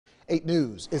8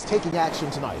 News is taking action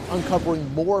tonight,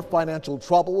 uncovering more financial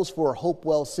troubles for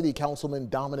Hopewell City Councilman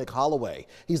Dominic Holloway.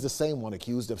 He's the same one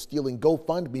accused of stealing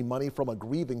GoFundMe money from a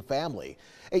grieving family.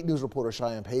 8 News reporter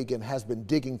Cheyenne Pagan has been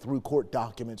digging through court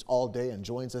documents all day and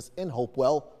joins us in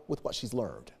Hopewell with what she's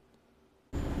learned.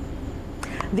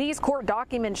 These court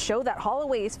documents show that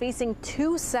Holloway is facing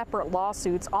 2 separate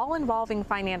lawsuits, all involving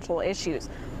financial issues.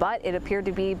 But it appeared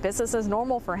to be business as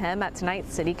normal for him at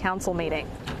tonight's city council meeting.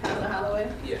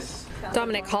 Holloway? Yes.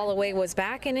 Dominic Holloway was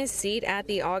back in his seat at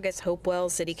the August Hopewell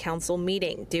City Council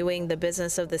meeting, doing the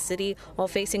business of the city while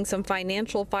facing some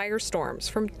financial firestorms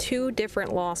from 2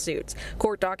 different lawsuits.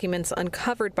 Court documents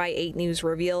uncovered by 8 News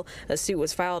reveal a suit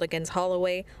was filed against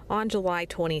Holloway on July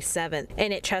 27th.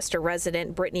 In it, Chester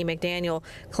resident Britney McDaniel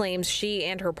claims she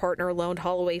and her partner loaned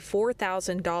Holloway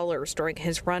 $4,000 during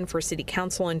his run for city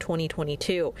council in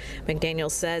 2022. McDaniel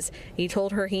says he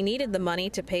told her he needed the money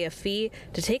to pay a fee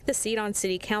to take the seat on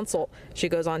city council. She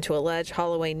goes on to allege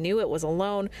Holloway knew it was a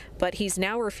loan, but he's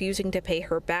now refusing to pay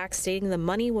her back, stating the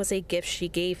money was a gift she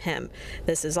gave him.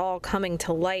 This is all coming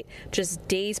to light just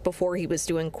days before he was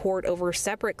due in court over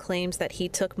separate claims that he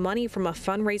took money from a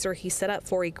fundraiser he set up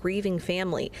for a grieving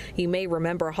family. You may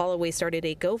remember Holloway started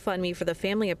a GoFundMe for the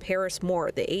family of Paris Moore,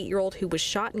 the 8-year-old who was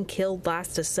shot and killed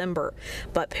last December.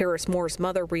 But Paris Moore's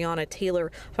mother, Breonna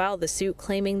Taylor, filed the suit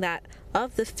claiming that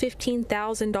of the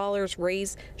 $15,000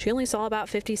 raised, she only saw about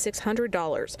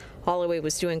 $5,600. Holloway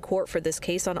was due in court for this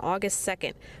case on August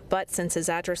 2nd, but since his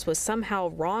address was somehow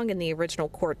wrong in the original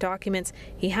court documents,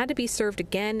 he had to be served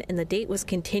again and the date was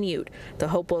continued. The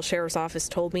Hopewell Sheriff's Office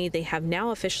told me they have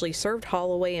now officially served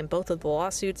Holloway in both of the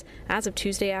lawsuits as of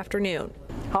Tuesday afternoon.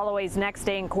 Holloway's next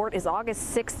day in court is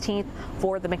August 16th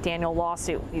for the McDaniel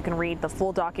lawsuit. You can read the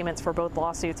full documents for both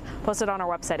lawsuits posted on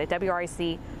our website at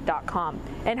WRIC.com.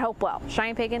 In Hopewell,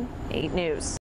 Cheyenne Pagan, 8 News.